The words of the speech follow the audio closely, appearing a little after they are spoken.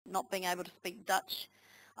not being able to speak Dutch.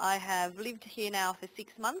 I have lived here now for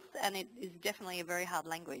 6 months, and it is definitely a very hard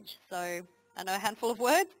language. So I know a handful of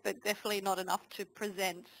words, but definitely not enough to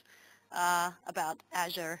present about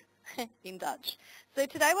Azure in Dutch. So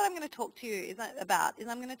today what I'm going to talk to you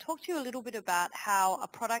I'm going to talk to you a little bit about how a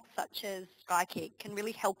product such as SkyKick can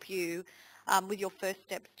really help you with your first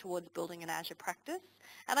steps towards building an Azure practice.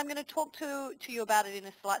 And I'm going to talk to you about it in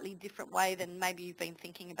a slightly different way than maybe you've been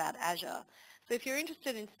thinking about Azure. So if you're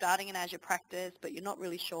interested in starting an Azure practice but you're not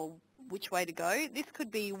really sure which way to go, this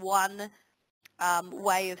could be one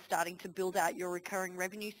way of starting to build out your recurring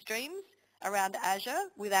revenue streams around Azure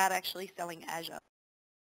without actually selling Azure.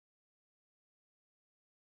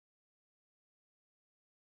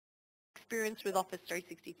 Experience with Office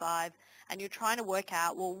 365 and you're trying to work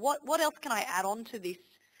out, well, what else can I add on to this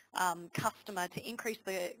customer to increase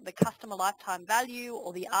the customer lifetime value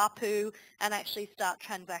or the ARPU and actually start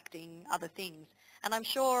transacting other things. And I'm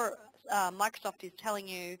sure Microsoft is telling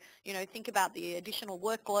you, think about the additional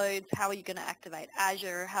workloads, how are you going to activate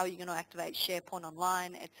Azure, how are you going to activate SharePoint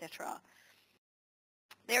Online, etc.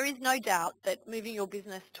 There is no doubt that moving your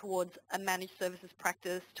business towards a managed services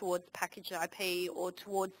practice, towards packaged IP, or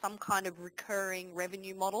towards some kind of recurring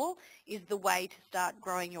revenue model is the way to start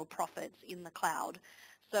growing your profits in the cloud.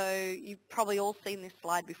 So you've probably all seen this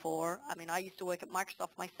slide before. I mean, I used to work at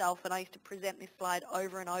Microsoft myself, and I used to present this slide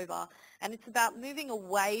over and over. And it's about moving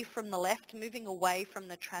away from the left, moving away from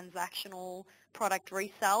the transactional product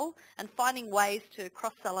resell, and finding ways to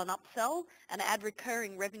cross-sell and upsell and add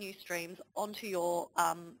recurring revenue streams onto your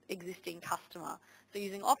existing customer. So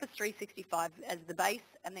using Office 365 as the base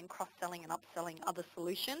and then cross-selling and upselling other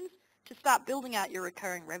solutions to start building out your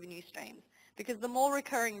recurring revenue streams. Because the more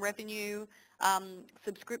recurring revenue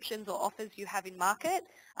subscriptions or offers you have in market,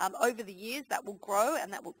 over the years that will grow,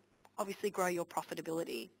 and that will obviously grow your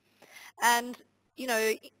profitability. And,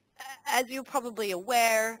 as you're probably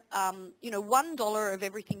aware, $1 of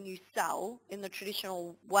everything you sell in the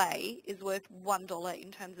traditional way is worth $1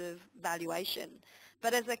 in terms of valuation.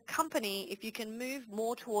 But as a company, if you can move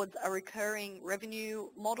more towards a recurring revenue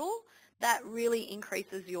model, that really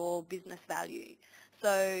increases your business value.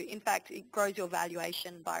 So in fact, it grows your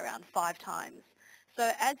valuation by around 5 times.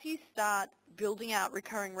 So as you start building out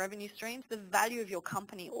recurring revenue streams, the value of your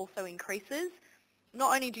company also increases.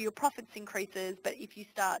 Not only do your profits increases, but if you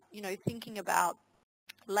start, thinking about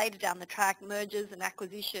later down the track mergers and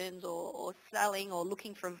acquisitions or selling or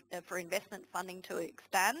looking for investment funding to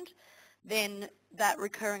expand, then that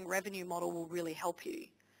recurring revenue model will really help you.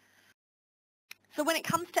 So when it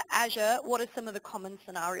comes to Azure, what are some of the common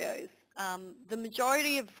scenarios? The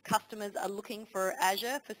majority of customers are looking for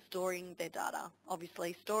Azure for storing their data.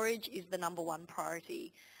 Obviously, storage is the #1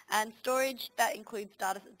 priority. And storage, that includes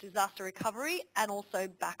disaster recovery and also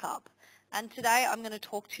backup. And today I'm going to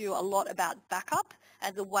talk to you a lot about backup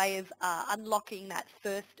as a way of unlocking that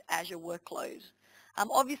first Azure workload.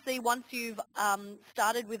 Obviously, once you've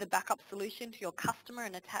started with a backup solution to your customer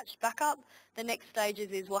and attached backup, the next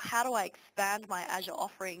stages is, well, how do I expand my Azure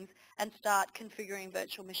offerings and start configuring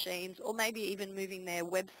virtual machines or maybe even moving their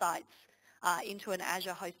websites into an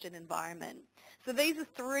Azure hosted environment. So these are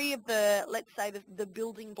 3 of the, let's say, the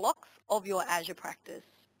building blocks of your Azure practice.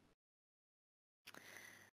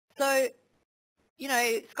 So,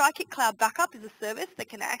 SkyKick Cloud Backup is a service that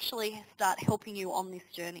can actually start helping you on this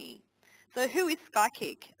journey. So who is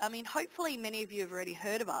SkyKick? I mean, hopefully many of you have already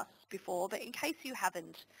heard of us before, but in case you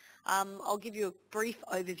haven't, I'll give you a brief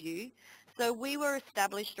overview. So we were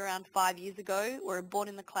established around 5 years ago. We're a born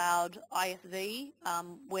in the cloud ISV.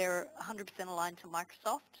 We're 100% aligned to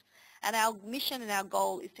Microsoft. And our mission and our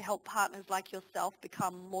goal is to help partners like yourself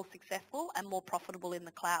become more successful and more profitable in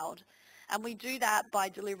the cloud. And we do that by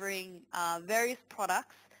delivering various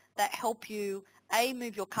products that help you, A,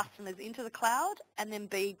 move your customers into the cloud, and then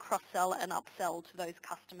B, cross-sell and upsell to those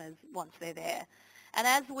customers once they're there. And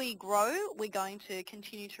as we grow, we're going to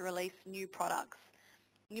continue to release new products.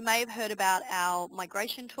 You may have heard about our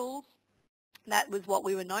migration tools. That was what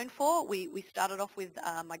we were known for. We started off with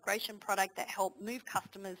a migration product that helped move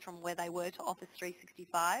customers from where they were to Office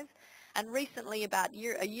 365. And recently, about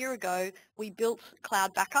a year ago, we built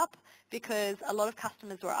Cloud Backup because a lot of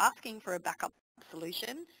customers were asking for a backup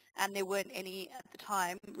solution, and there weren't any at the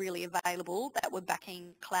time really available that were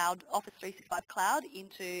backing Office 365 Cloud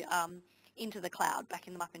into the cloud,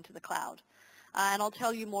 backing them up into the cloud. And I'll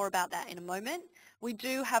tell you more about that in a moment. We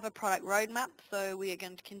do have a product roadmap, so we are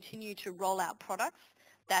going to continue to roll out products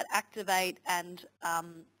that activate and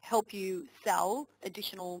help you sell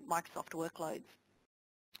additional Microsoft workloads.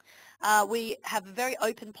 We have a very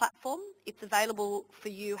open platform. It's available for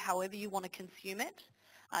you however you want to consume it.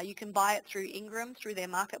 You can buy it through Ingram, through their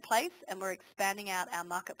marketplace, and we're expanding out our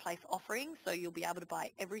marketplace offering, so you'll be able to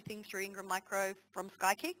buy everything through Ingram Micro from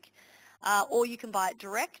SkyKick. Or you can buy it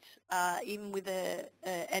direct, even with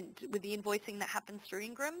with the invoicing that happens through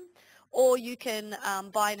Ingram. Or you can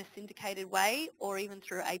buy in a syndicated way, or even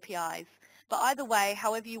through APIs. But either way,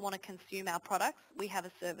 however you want to consume our products, we have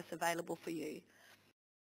a service available for you.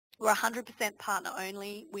 We're 100% partner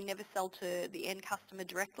only. We never sell to the end customer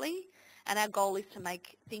directly, and our goal is to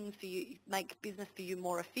make things for you, make business for you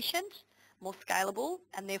more efficient, more scalable,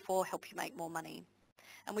 and therefore help you make more money.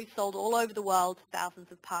 And we've sold all over the world to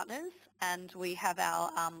thousands of partners, and we have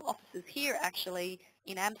our offices here actually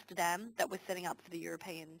in Amsterdam that we're setting up for the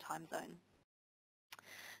European time zone.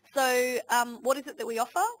 So what is it that we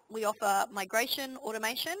offer? We offer migration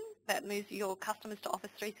automation that moves your customers to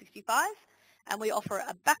Office 365, and we offer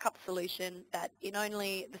a backup solution that in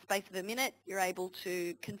only the space of a minute you're able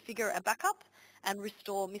to configure a backup and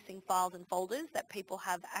restore missing files and folders that people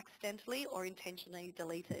have accidentally or intentionally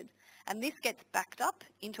deleted. And this gets backed up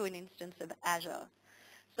into an instance of Azure.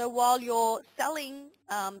 So while you're selling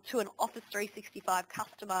to an Office 365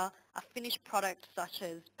 customer a finished product such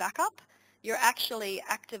as backup, you're actually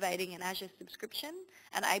activating an Azure subscription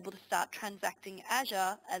and able to start transacting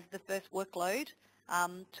Azure as the first workload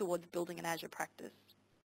towards building an Azure practice.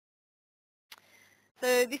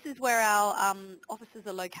 So this is where our offices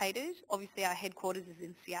are located. Obviously our headquarters is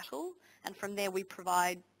in Seattle, and from there we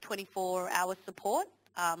provide 24-hour support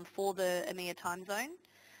for the EMEA time zone.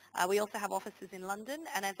 We also have offices in London,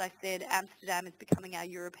 and as I said, Amsterdam is becoming our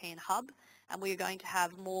European hub, and we are going to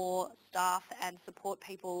have more staff and support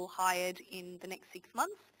people hired in the next 6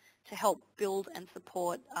 months to help build and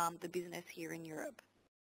support the business here in Europe.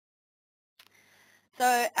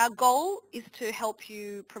 So our goal is to help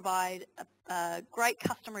you provide a great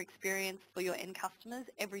customer experience for your end customers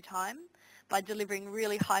every time by delivering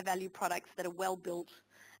really high-value products that are well built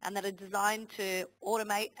and that are designed to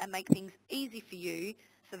automate and make things easy for you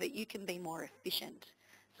so that you can be more efficient.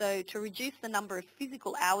 So to reduce the number of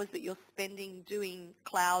physical hours that you're spending doing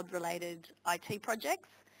cloud-related IT projects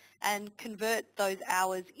and convert those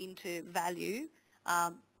hours into value,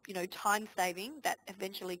 time saving that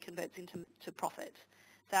eventually converts into profit.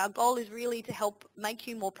 So our goal is really to help make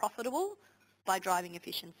you more profitable by driving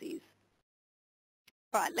efficiencies.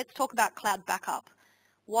 Right, let's talk about cloud backup.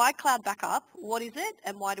 Why cloud backup? What is it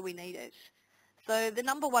and why do we need it? So the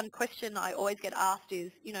number one question I always get asked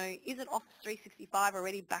is, isn't Office 365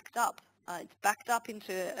 already backed up? It's backed up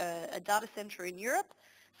into a data center in Europe,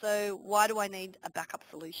 so why do I need a backup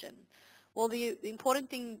solution? Well, the important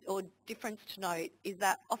thing or difference to note is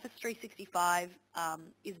that Office 365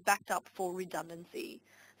 is backed up for redundancy.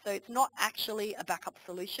 So it's not actually a backup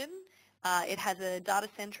solution. It has a data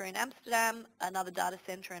center in Amsterdam, another data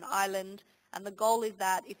center in Ireland, and the goal is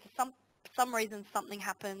that if for some reason something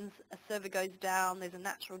happens, a server goes down, there's a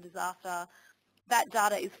natural disaster, that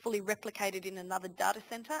data is fully replicated in another data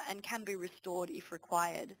center and can be restored if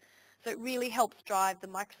required. So it really helps drive the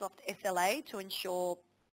Microsoft SLA to ensure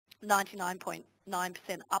 99.9%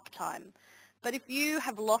 uptime. But if you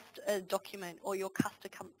have lost a document or your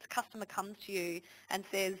customer comes to you and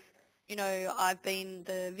says, I've been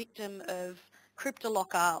the victim of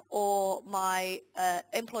CryptoLocker, or my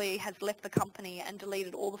employee has left the company and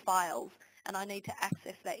deleted all the files and I need to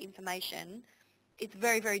access that information, it's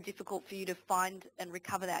very, very difficult for you to find and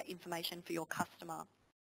recover that information for your customer.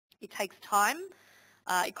 It takes time,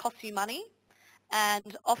 it costs you money,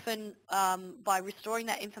 and often by restoring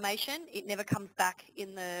that information, it never comes back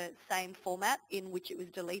in the same format in which it was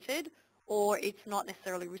deleted, or it's not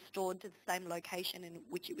necessarily restored to the same location in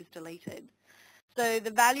which it was deleted. So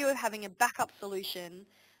the value of having a backup solution,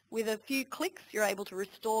 with a few clicks you're able to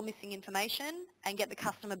restore missing information and get the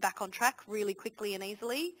customer back on track really quickly and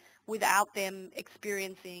easily without them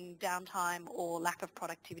experiencing downtime or lack of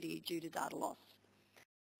productivity due to data loss.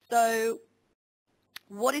 So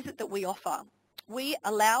what is it that we offer? We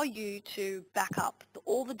allow you to back up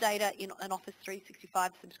all the data in an Office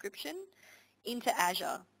 365 subscription into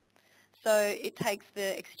Azure. So it takes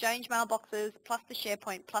the Exchange mailboxes plus the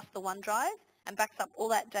SharePoint plus the OneDrive and backs up all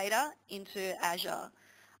that data into Azure.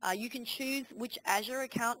 You can choose which Azure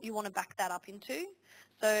account you want to back that up into.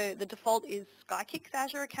 So the default is SkyKick's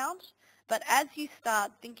Azure account, but as you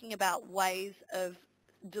start thinking about ways of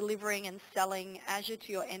delivering and selling Azure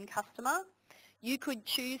to your end customer, you could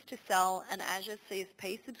choose to sell an Azure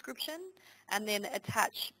CSP subscription and then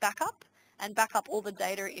attach backup and back up all the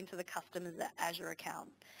data into the customer's Azure account.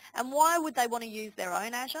 And why would they want to use their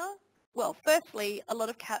own Azure? Well, firstly, a lot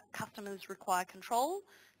of customers require control.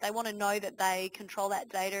 They want to know that they control that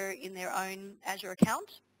data in their own Azure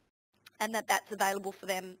account. and that's available for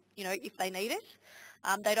them, if they need it.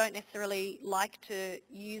 They don't necessarily like to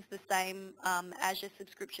use the same Azure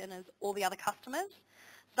subscription as all the other customers.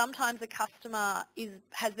 Sometimes a customer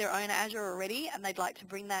has their own Azure already and they'd like to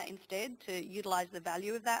bring that instead to utilize the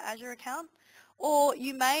value of that Azure account. Or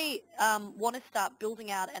you may want to start building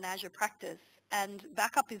out an Azure practice, and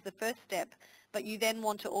backup is the first step, but you then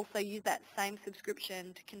want to also use that same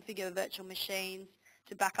subscription to configure virtual machines,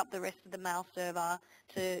 to back up the rest of the mail server,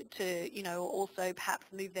 to also perhaps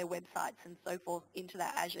move their websites and so forth into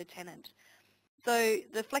that Azure tenant. So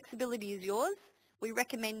the flexibility is yours. We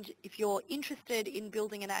recommend, if you're interested in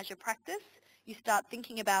building an Azure practice, you start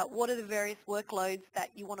thinking about what are the various workloads that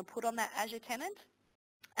you want to put on that Azure tenant,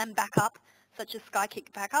 and backup, such as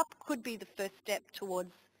SkyKick backup, could be the first step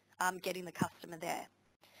towards getting the customer there.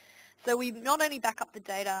 So we not only back up the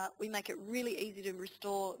data, we make it really easy to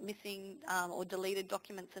restore missing or deleted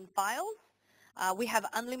documents and files. We have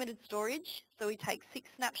unlimited storage, so we take 6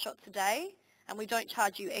 snapshots a day, and we don't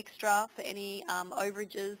charge you extra for any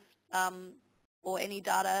overages or any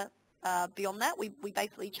data beyond that. We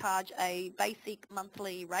basically charge a basic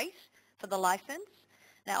monthly rate for the license.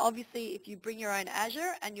 Now obviously if you bring your own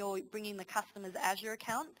Azure and you're bringing the customer's Azure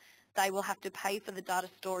account, they will have to pay for the data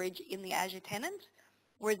storage in the Azure tenant.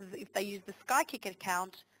 Whereas if they use the SkyKick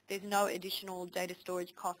account, there's no additional data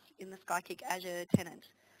storage costs in the SkyKick Azure tenant.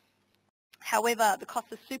 However, the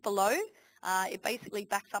costs are super low. It basically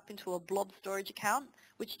backs up into a blob storage account,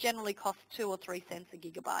 which generally costs 2 or 3 cents a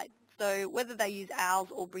gigabyte. So whether they use ours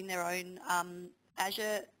or bring their own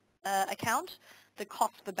Azure account, the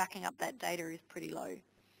cost for backing up that data is pretty low.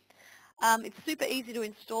 It's super easy to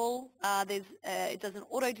install. It does an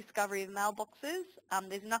auto discovery of mailboxes.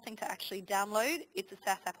 There's nothing to actually download. It's a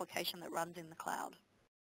SaaS application that runs in the cloud.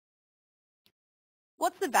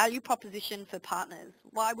 What's the value proposition for partners?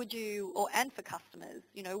 Why would you, and for customers,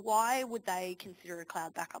 why would they consider a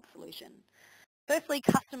cloud backup solution? Firstly,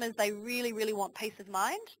 customers, they really, really want peace of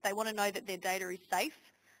mind. They want to know that their data is safe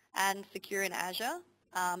and secure in Azure.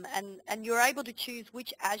 And you're able to choose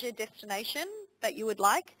which Azure destination that you would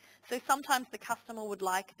like. So sometimes the customer would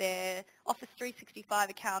like their Office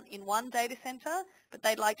 365 account in one data center, but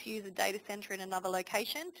they'd like to use a data center in another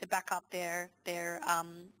location to back up their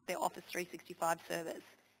Office 365 servers.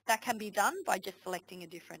 That can be done by just selecting a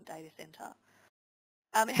different data center.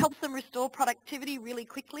 It helps them restore productivity really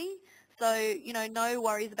quickly, so no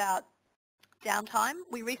worries about downtime.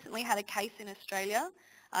 We recently had a case in Australia,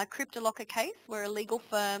 a CryptoLocker case, where a legal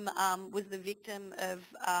firm was the victim of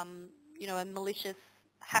a malicious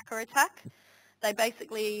hacker attack. They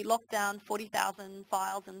basically locked down 40,000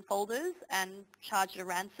 files and folders and charged a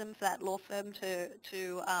ransom for that law firm to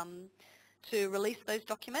release those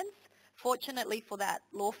documents. Fortunately for that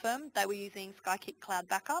law firm, they were using SkyKick Cloud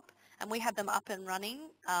Backup, and we had them up and running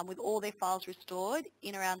with all their files restored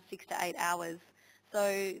in around 6 to 8 hours.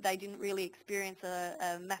 So they didn't really experience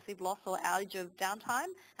a massive loss or outage of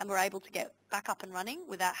downtime, and were able to get back up and running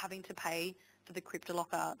without having to pay for the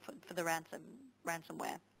CryptoLocker for the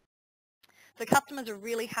ransomware. So customers are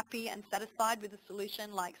really happy and satisfied with a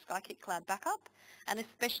solution like SkyKick Cloud Backup, and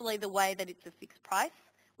especially the way that it's a fixed price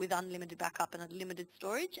with unlimited backup and unlimited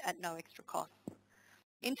storage at no extra cost.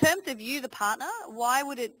 In terms of you, the partner, why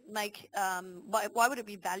would it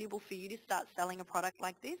be valuable for you to start selling a product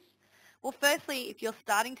like this? Well, firstly, if you're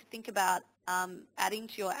starting to think about adding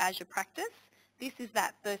to your Azure practice, this is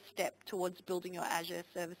that first step towards building your Azure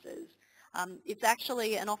services. It's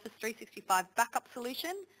actually an Office 365 backup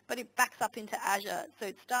solution, but it backs up into Azure. So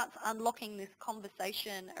it starts unlocking this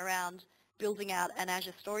conversation around building out an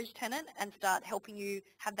Azure storage tenant and start helping you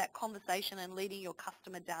have that conversation and leading your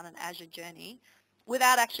customer down an Azure journey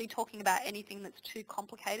without actually talking about anything that's too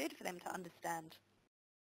complicated for them to understand.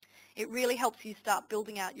 It really helps you start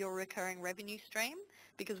building out your recurring revenue stream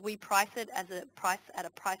because we price it at a price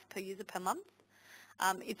per user per month.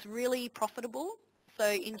 It's really profitable. So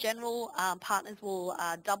in general, partners will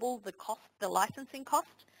double the licensing cost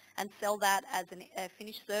and sell that as a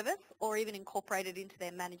finished service or even incorporate it into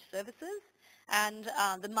their managed services. And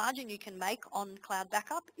the margin you can make on cloud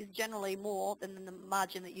backup is generally more than the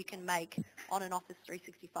margin that you can make on an Office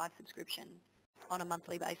 365 subscription on a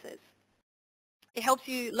monthly basis. It helps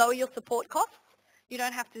you lower your support costs. You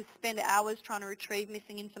don't have to spend hours trying to retrieve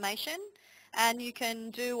missing information. And you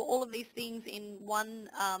can do all of these things in one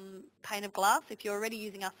pane of glass. If you're already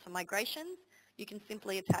using us for migrations, you can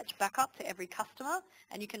simply attach backup to every customer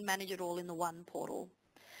and you can manage it all in the one portal.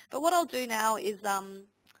 But what I'll do now is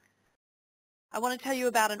I want to tell you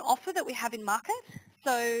about an offer that we have in market.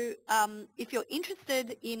 So if you're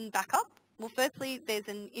interested in backup, well, firstly, there's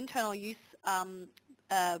an internal use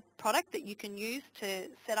product that you can use to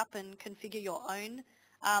set up and configure your own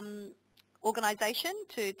organization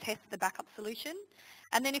to test the backup solution.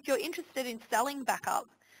 And then if you're interested in selling backup,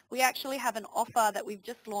 we actually have an offer that we've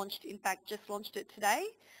just launched, in fact just launched it today,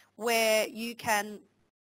 where you can,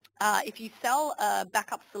 if you sell a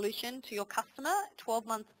backup solution to your customer,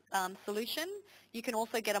 12-month solution, you can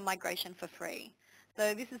also get a migration for free.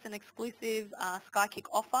 So this is an exclusive SkyKick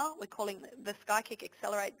offer. We're calling the SkyKick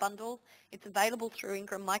Accelerate Bundle. It's available through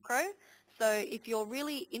Ingram Micro. So if you're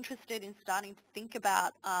really interested in starting to think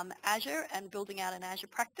about Azure and building out an Azure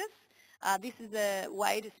practice, this is a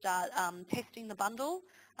way to start testing the bundle,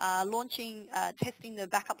 testing the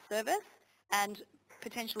backup service, and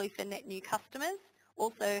potentially for net new customers,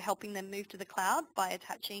 also helping them move to the cloud by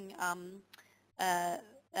attaching,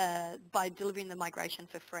 by delivering the migration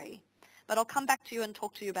for free. But I'll come back to you and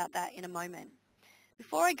talk to you about that in a moment.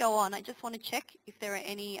 Before I go on, I just want to check if there are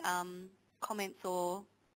any comments or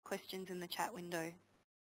questions in the chat window.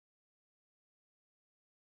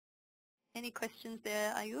 Any questions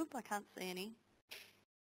there, Ayub? I can't see any.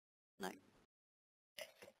 No.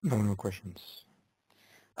 No questions.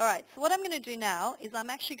 All right, so what I'm going to do now is I'm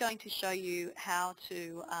actually going to show you how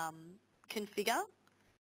to configure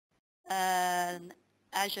an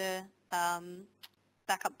Azure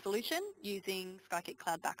backup solution using SkyKick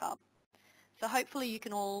Cloud Backup. So hopefully you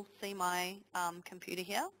can all see my computer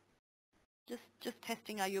here. Just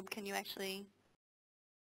testing, Ayub, can you actually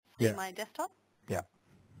see my desktop? Yeah.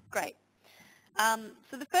 Great.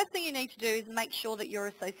 So the first thing you need to do is make sure that you're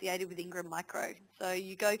associated with Ingram Micro. So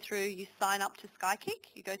you go through, you sign up to SkyKick,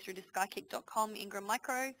 you go through to skykick.com, Ingram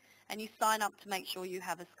Micro, and you sign up to make sure you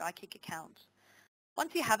have a SkyKick account.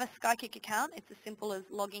 Once you have a SkyKick account, it's as simple as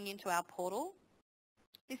logging into our portal.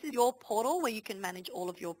 This is your portal where you can manage all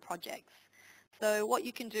of your projects. So what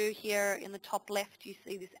you can do here in the top left, you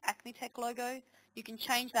see this Acme Tech logo. You can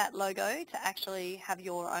change that logo to actually have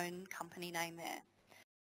your own company name there.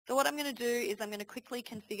 So what I'm going to do is I'm going to quickly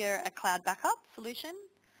configure a cloud backup solution.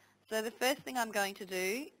 So the first thing I'm going to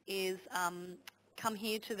do is come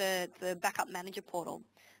here to the backup manager portal.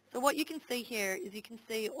 So what you can see here is you can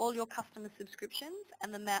see all your customer subscriptions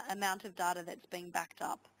and the amount of data that's being backed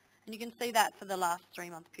up. And you can see that for the last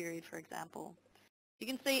 3-month period, for example. You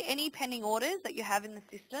can see any pending orders that you have in the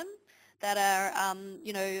system that are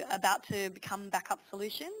about to become backup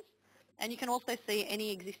solutions. And you can also see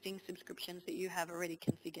any existing subscriptions that you have already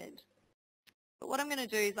configured. But what I'm going to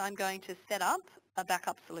do is I'm going to set up a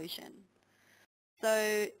backup solution.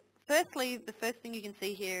 So firstly, the first thing you can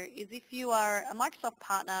see here is if you are a Microsoft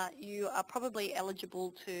partner, you are probably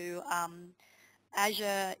eligible to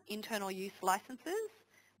Azure internal use licenses,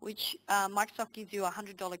 which Microsoft gives you a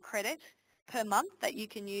 $100 credit per month that you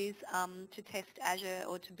can use to test Azure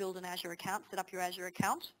or to build an Azure account, set up your Azure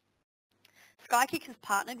account. SkyKick has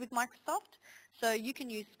partnered with Microsoft, so you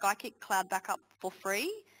can use SkyKick Cloud Backup for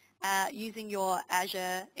free using your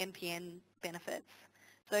Azure MPN benefits.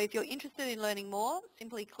 So if you're interested in learning more,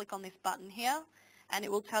 simply click on this button here and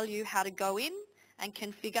it will tell you how to go in and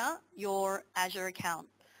configure your Azure account.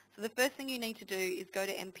 So the first thing you need to do is go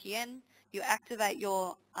to MPN, you activate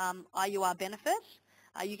your IUR benefit.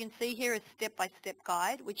 You can see here a step-by-step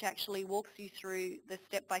guide which actually walks you through the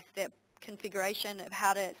step-by-step configuration of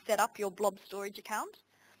how to set up your blob storage account.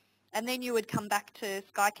 And then you would come back to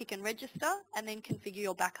SkyKick and register and then configure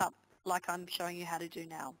your backup like I'm showing you how to do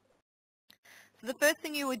now. So the first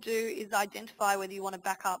thing you would do is identify whether you want to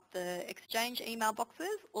back up the Exchange email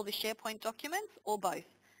boxes or the SharePoint documents or both.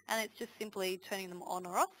 And it's just simply turning them on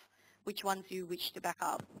or off, which ones you wish to back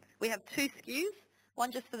up. We have 2 SKUs,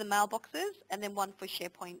 one just for the mailboxes and then one for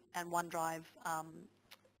SharePoint and OneDrive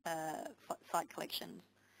site collections.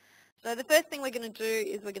 So the first thing we're going to do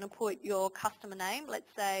is we're going to put your customer name. Let's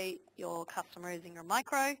say your customer is Ingram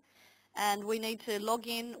Micro, and we need to log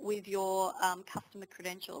in with your customer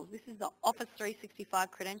credentials. This is the Office 365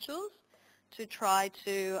 credentials to try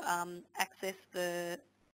to access the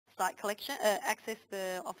site collection, access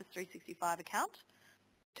the Office 365 account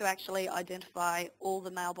to actually identify all the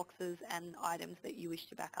mailboxes and items that you wish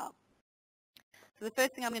to back up. So the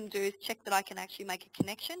first thing I'm going to do is check that I can actually make a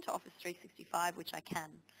connection to Office 365, which I can.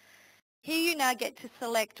 Here you now get to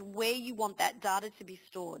select where you want that data to be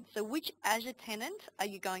stored. So which Azure tenant are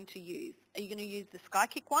you going to use? Are you going to use the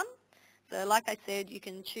SkyKick one? So like I said, you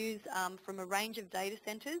can choose from a range of data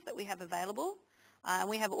centers that we have available. And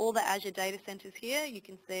we have all the Azure data centers here. You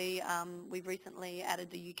can see we've recently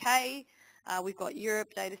added the UK. We've got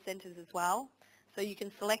Europe data centers as well. So you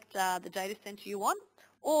can select the data center you want,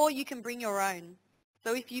 or you can bring your own.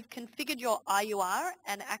 So if you've configured your IUR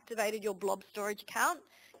and activated your blob storage account,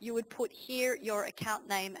 you would put here your account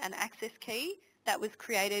name and access key that was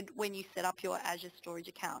created when you set up your Azure storage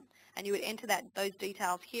account. And you would enter those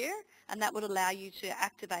details here, and that would allow you to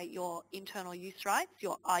activate your internal use rights,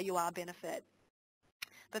 your IUR benefit.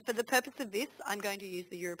 But for the purpose of this, I'm going to use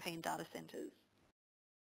the European data centers.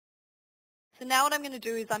 So now what I'm going to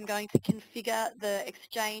do is I'm going to configure the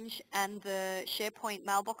Exchange and the SharePoint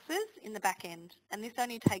mailboxes in the back end. And this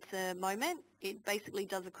only takes a moment. It basically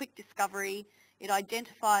does a quick discovery. It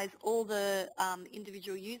identifies all the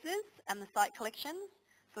individual users and the site collections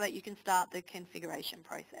so that you can start the configuration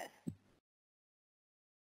process.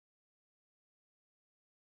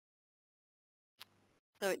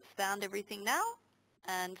 So it's found everything now,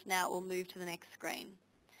 and now it will move to the next screen.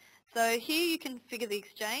 So here you configure the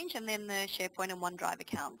Exchange and then the SharePoint and OneDrive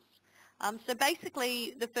accounts. So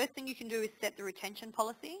basically, the first thing you can do is set the retention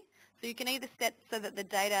policy. So you can either set so that the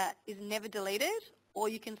data is never deleted, or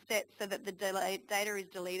you can set so that the data is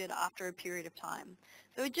deleted after a period of time.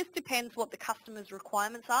 So it just depends what the customer's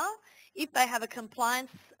requirements are. If they have a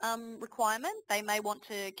compliance requirement, they may want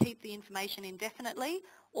to keep the information indefinitely,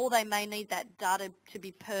 or they may need that data to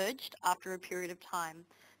be purged after a period of time.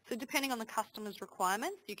 So depending on the customer's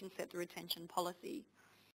requirements, you can set the retention policy.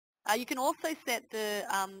 You can also set the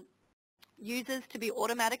users to be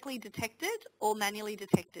automatically detected or manually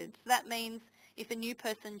detected. So that means if a new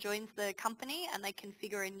person joins the company and they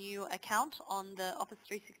configure a new account on the Office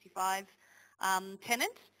 365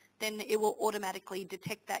 tenant, then it will automatically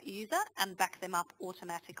detect that user and back them up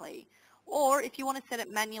automatically. Or if you want to set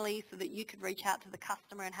it manually so that you could reach out to the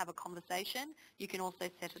customer and have a conversation, you can also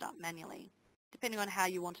set it up manually, depending on how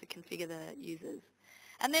you want to configure the users.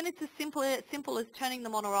 And then it's as simple as turning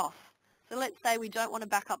them on or off. So let's say we don't want to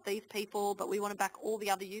back up these people, but we want to back all the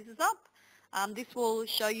other users up. This will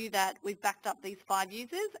show you that we've backed up these 5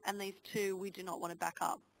 users and these 2 we do not want to back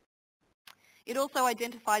up. It also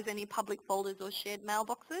identifies any public folders or shared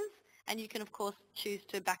mailboxes, and you can of course choose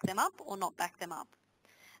to back them up or not back them up.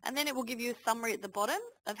 And then it will give you a summary at the bottom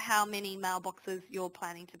of how many mailboxes you're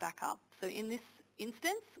planning to back up. So in this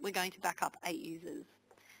instance, we're going to back up 8 users.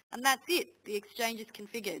 And that's it. The Exchange is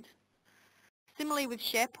configured. Similarly with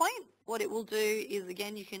SharePoint, what it will do is,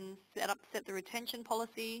 again, you can set the retention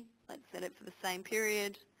policy. Let's set it for the same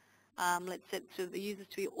period. Let's set to the users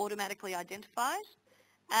to be automatically identified.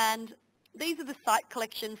 And these are the site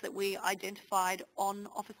collections that we identified on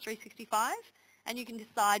Office 365, and you can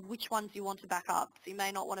decide which ones you want to back up. So you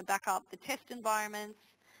may not want to back up the test environments,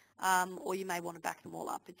 or you may want to back them all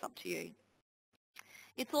up. It's up to you.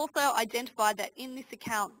 It's also identified that in this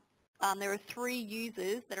account, there are 3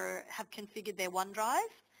 users that have configured their OneDrive,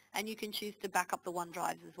 and you can choose to back up the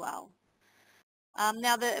OneDrives as well.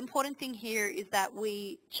 Now the important thing here is that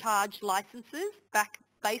we charge licenses back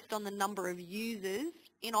based on the number of users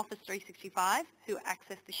in Office 365 who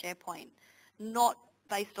access the SharePoint, not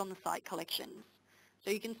based on the site collections.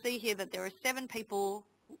 So you can see here that there are 7 people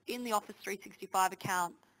in the Office 365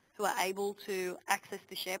 account who are able to access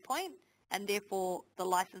the SharePoint, and therefore the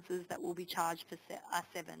licenses that will be charged for are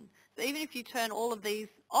 7. So even if you turn all of these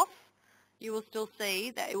off, you will still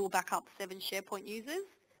see that it will back up 7 SharePoint users,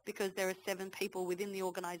 because there are 7 people within the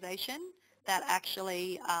organisation that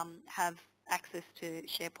actually have access to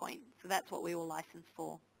SharePoint. So that's what we will license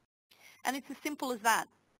for. And it's as simple as that.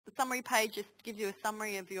 The summary page just gives you a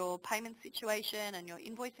summary of your payment situation and your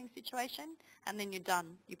invoicing situation, and then you're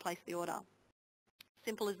done. You place the order.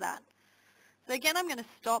 Simple as that. So again, I'm going to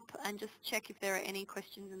stop and just check if there are any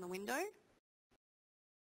questions in the window.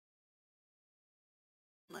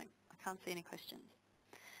 No, I can't see any questions.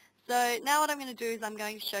 So now what I'm going to do is I'm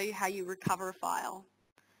going to show you how you recover a file.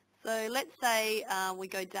 So let's say we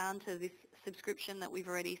go down to this subscription that we've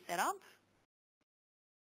already set up.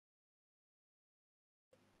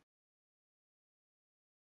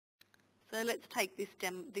 So let's take this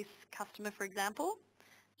customer, for example.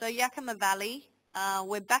 So Yakima Valley,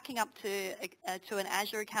 we're backing up to an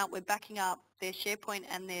Azure account. We're backing up their SharePoint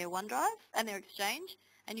and their OneDrive and their Exchange,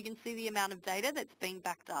 and you can see the amount of data that's being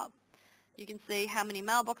backed up. You can see how many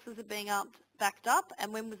mailboxes are being backed up,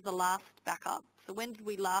 and when was the last backup. So when did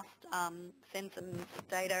we last send some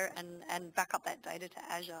data and back up that data to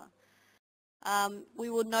Azure? We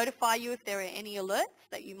will notify you if there are any alerts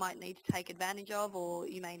that you might need to take advantage of, or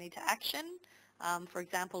you may need to action. For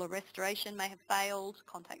example, a restoration may have failed,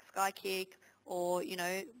 contact SkyKick, or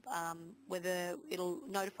whether it'll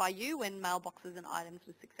notify you when mailboxes and items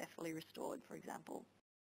were successfully restored, for example.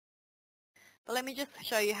 But let me just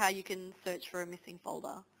show you how you can search for a missing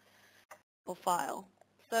folder or file.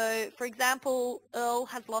 So for example, Earl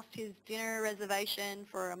has lost his dinner reservation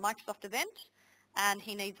for a Microsoft event, and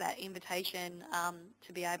he needs that invitation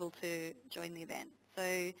to be able to join the event. So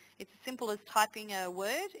it's as simple as typing a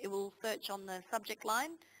word. It will search on the subject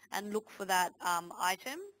line and look for that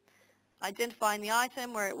item, identifying the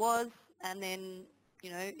item where it was, and then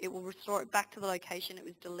it will restore it back to the location it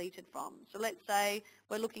was deleted from. So let's say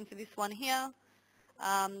we're looking for this one here.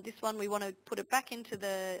 This one we want to put it back into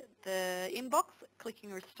the inbox,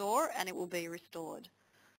 clicking restore, and it will be restored.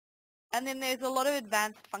 And then there's a lot of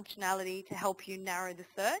advanced functionality to help you narrow the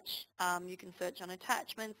search. You can search on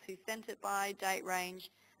attachments, who sent it by, date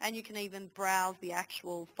range, and you can even browse the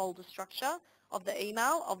actual folder structure of the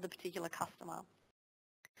email of the particular customer.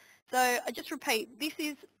 So I just repeat, this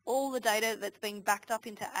is all the data that's being backed up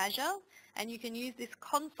into Azure, and you can use this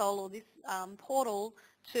console or this portal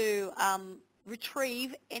to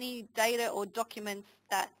retrieve any data or documents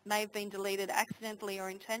that may have been deleted accidentally or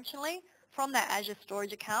intentionally from that Azure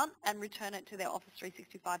storage account and return it to their Office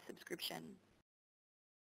 365 subscription.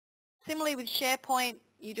 Similarly with SharePoint,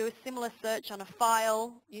 you do a similar search on a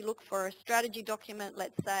file, you look for a strategy document,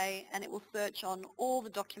 let's say, and it will search on all the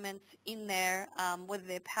documents in there, whether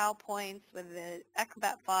they're PowerPoints, whether they're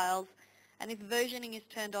Acrobat files, and if versioning is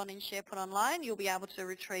turned on in SharePoint Online, you'll be able to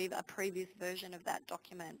retrieve a previous version of that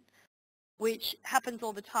document, which happens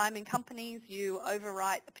all the time in companies. You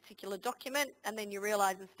overwrite a particular document and then you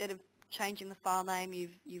realize instead of changing the file name,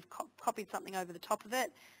 you've copied something over the top of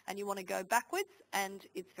it and you want to go backwards, and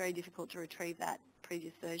it's very difficult to retrieve that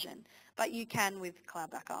previous version. But you can with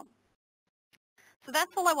Cloud Backup. So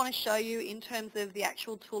that's all I want to show you in terms of the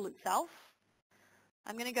actual tool itself.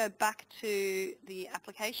 I'm going to go back to the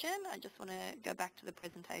application. I just want to go back to the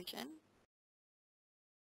presentation.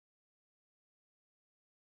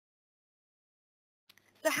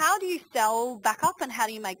 So how do you sell backup and how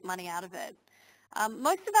do you make money out of it?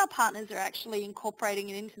 Most of our partners are actually incorporating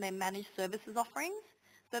it into their managed services offerings.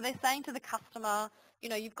 So they're saying to the customer,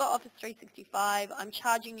 you've got Office 365, I'm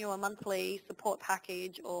charging you a monthly support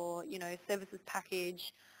package or, services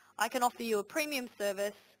package. I can offer you a premium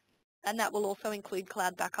service, and that will also include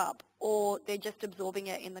cloud backup, or they're just absorbing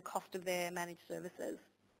it in the cost of their managed services.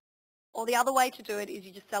 Or the other way to do it is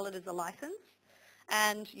you just sell it as a license,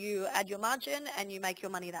 and you add your margin and you make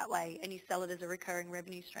your money that way, and you sell it as a recurring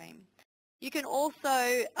revenue stream. You can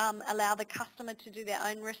also allow the customer to do their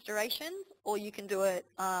own restorations, or you can do it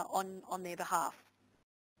on their behalf.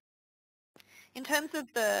 In terms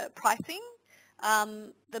of the pricing,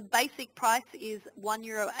 the basic price is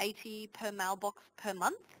 €1.80 per mailbox per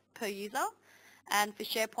month per user, and for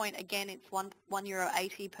SharePoint, again, it's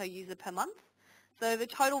 €1.80 per user per month. So the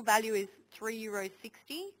total value is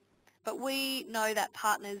 €3.60, but we know that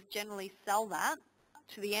partners generally sell that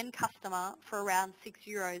to the end customer for around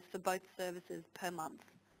 €6 for both services per month.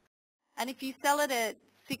 And if you sell it at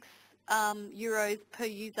 €6 per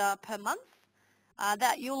user per month,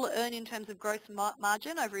 that you'll earn in terms of gross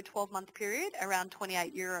margin over a 12-month period around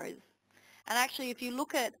 €28. And actually, if you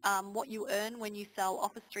look at what you earn when you sell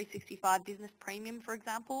Office 365 Business Premium, for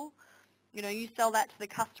example, you sell that to the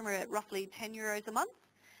customer at roughly €10 a month.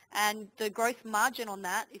 And the gross margin on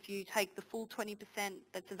that, if you take the full 20%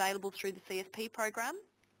 that's available through the CSP program,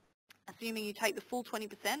 assuming you take the full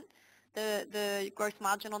 20%, the gross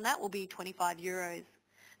margin on that will be €25.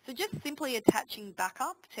 So just simply attaching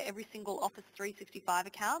backup to every single Office 365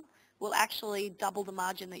 account will actually double the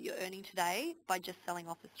margin that you're earning today by just selling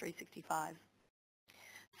Office 365.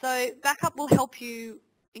 So backup will help you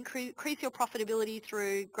increase your profitability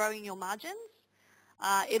through growing your margins.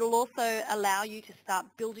 It'll also allow you to start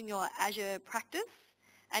building your Azure practice.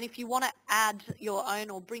 And if you want to add your own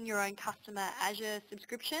or bring your own customer Azure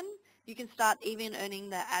subscription, you can start even earning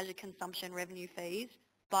the Azure consumption revenue fees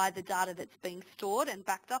by the data that's being stored and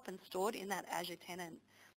backed up and stored in that Azure tenant.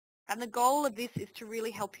 And the goal of this is to really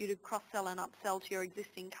help you to cross-sell and upsell to your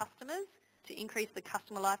existing customers to increase the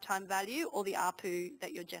customer lifetime value or the ARPU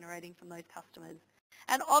that you're generating from those customers.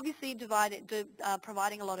 And obviously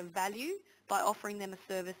providing a lot of value by offering them a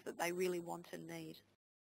service that they really want and need.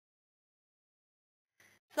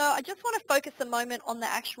 So I just want to focus a moment on the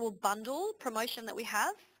actual bundle promotion that we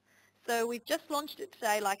have. So we've just launched it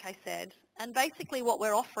today, like I said, and basically what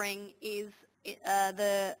we're offering is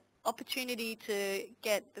the opportunity to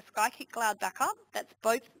get the SkyKick Cloud Backup, that's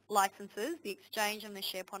both licenses, the Exchange and the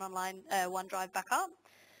SharePoint Online OneDrive Backup,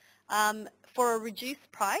 for a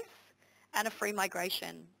reduced price and a free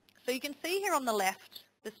migration. So you can see here on the left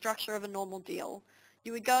the structure of a normal deal.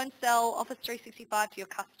 You would go and sell Office 365 to your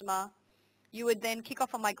customer. You would then kick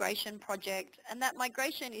off a migration project, and that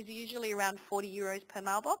migration is usually around €40 per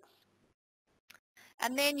mailbox.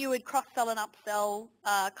 And then you would cross-sell and upsell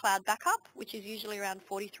Cloud Backup, which is usually around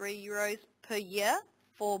 €43 per year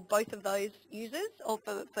for both of those users, or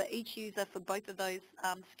for each user for both of those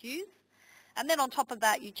SKUs. And then on top of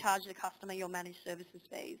that, you charge the customer your managed services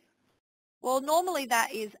fees. Well, normally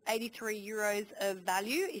that is 83 euros of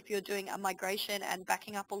value if you're doing a migration and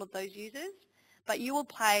backing up all of those users, but you will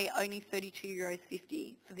pay only 32.50 euros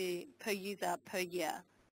for the per user per year.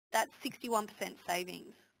 That's 61%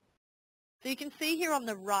 savings. So you can see here on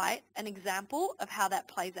the right an example of how that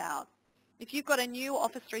plays out. If you've got a new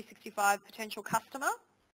Office 365 potential customer,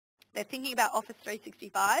 they're thinking about Office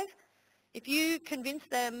 365, if you convince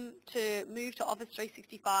them to move to Office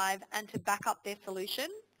 365 and to back up their solution,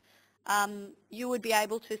 you would be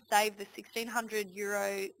able to save the 1,600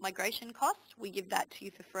 euro migration cost. We give that to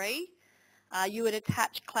you for free. You would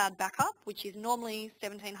attach cloud backup, which is normally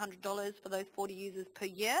 $1,700 for those 40 users per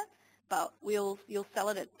year, but you'll sell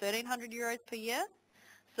it at 1,300 euros per year.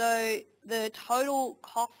 So the total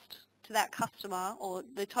cost to that customer, or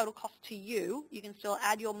the total cost to you, you can still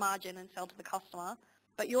add your margin and sell to the customer,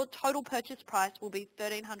 but your total purchase price will be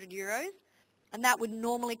 1,300 euros, and that would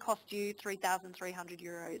normally cost you 3,300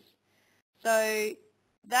 euros. So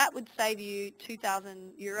that would save you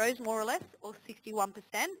 2,000 euros more or less, or 61%,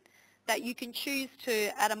 that you can choose to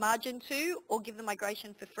add a margin to or give the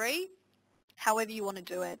migration for free, however you want to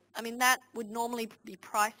do it. I mean, that would normally be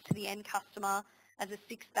priced to the end customer as a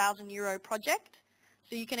 6,000 euro project.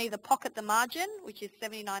 So you can either pocket the margin, which is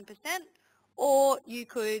 79%, or you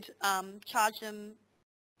could charge them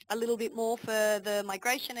a little bit more for the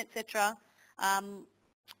migration, etc.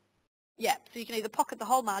 Yeah, so you can either pocket the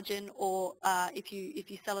whole margin, or if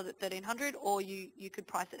you sell it at 1,300, or you could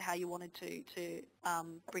price it how you wanted to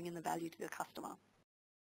bring in the value to the customer.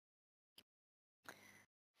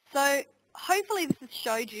 So hopefully this has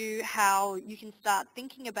showed you how you can start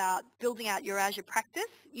thinking about building out your Azure practice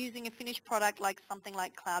using a finished product like something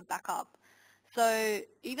like Cloud Backup. So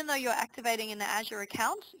even though you're activating an Azure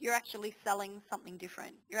account, you're actually selling something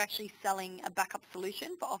different. You're actually selling a backup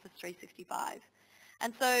solution for Office 365.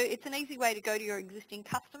 And so it's an easy way to go to your existing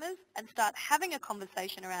customers and start having a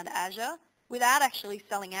conversation around Azure without actually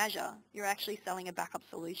selling Azure. You're actually selling a backup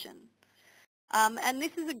solution. And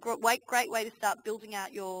this is a great way to start building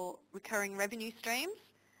out your recurring revenue streams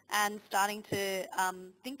and starting to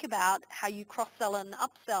think about how you cross-sell and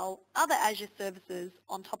upsell other Azure services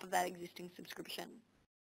on top of that existing subscription.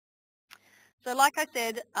 So like I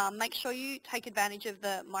said, make sure you take advantage of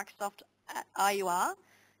the Microsoft IUR.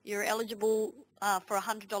 You're eligible for a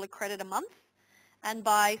 $100 credit a month, and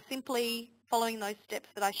by simply following those steps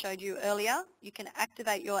that I showed you earlier, you can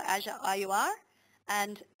activate your Azure IUR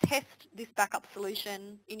and test this backup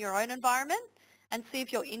solution in your own environment and see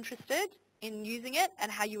if you're interested in using it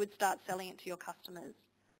and how you would start selling it to your customers.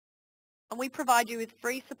 And we provide you with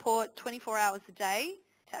free support 24 hours a day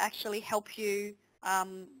to actually help you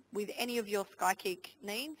with any of your SkyKick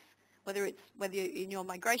needs, whether you're in your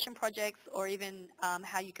migration projects, or even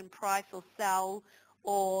how you can price or sell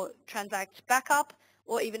or transact backup,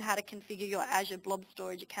 or even how to configure your Azure Blob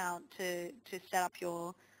Storage account to set up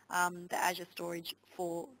your the Azure storage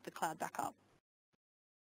for the cloud backup.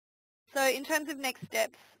 So in terms of next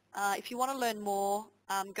steps, if you want to learn more,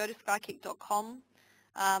 go to skykick.com,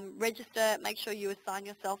 register, make sure you assign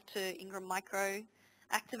yourself to Ingram Micro,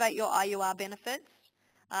 activate your IUR benefits,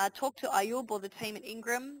 talk to Ayub or the team at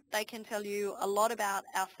Ingram. They can tell you a lot about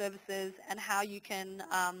our services and how you can,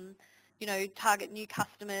 target new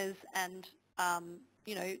customers and,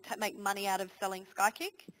 make money out of selling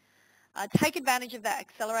SkyKick. Take advantage of that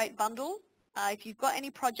Accelerate bundle. If you've got any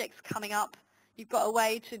projects coming up, you've got a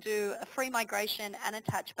way to do a free migration and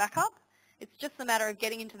attach backup. It's just a matter of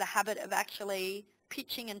getting into the habit of actually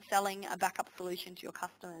pitching and selling a backup solution to your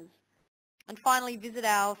customers. And finally, visit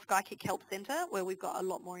our SkyKick Help Center where we've got a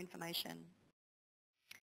lot more information.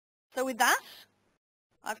 So with that,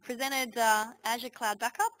 I've presented Azure Cloud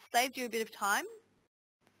Backup, saved you a bit of time.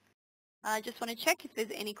 I just want to check if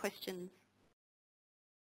there's any questions.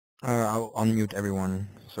 I'll unmute everyone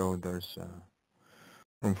so there's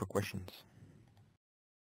room for questions.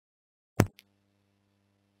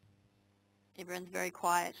 Everyone's very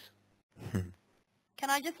quiet. Can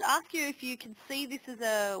I just ask you if you can see this as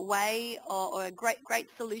a way or a great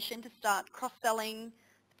solution to start cross-selling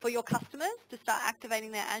for your customers, to start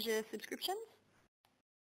activating their Azure subscriptions?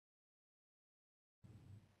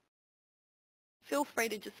 Feel free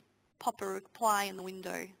to just pop a reply in the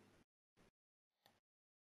window.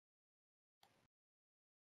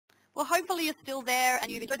 Well, hopefully you're still there and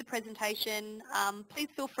you've enjoyed the presentation. Please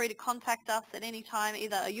feel free to contact us at any time,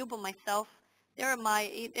 either Ayub or myself. There's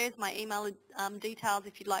my email details.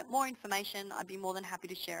 If you'd like more information, I'd be more than happy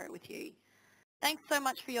to share it with you. Thanks so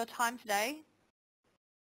much for your time today.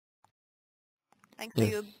 Thanks,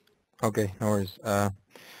 Ayub. Oké, no worries.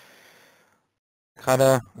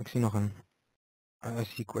 Ik zie nog een I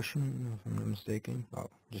see a question, if I'm not mistaken. Oh,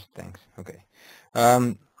 just thanks. Okay.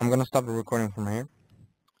 I'm going to stop the recording from here.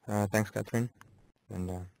 Thanks, Kathryn.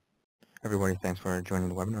 And everybody, thanks for joining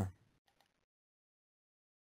the webinar.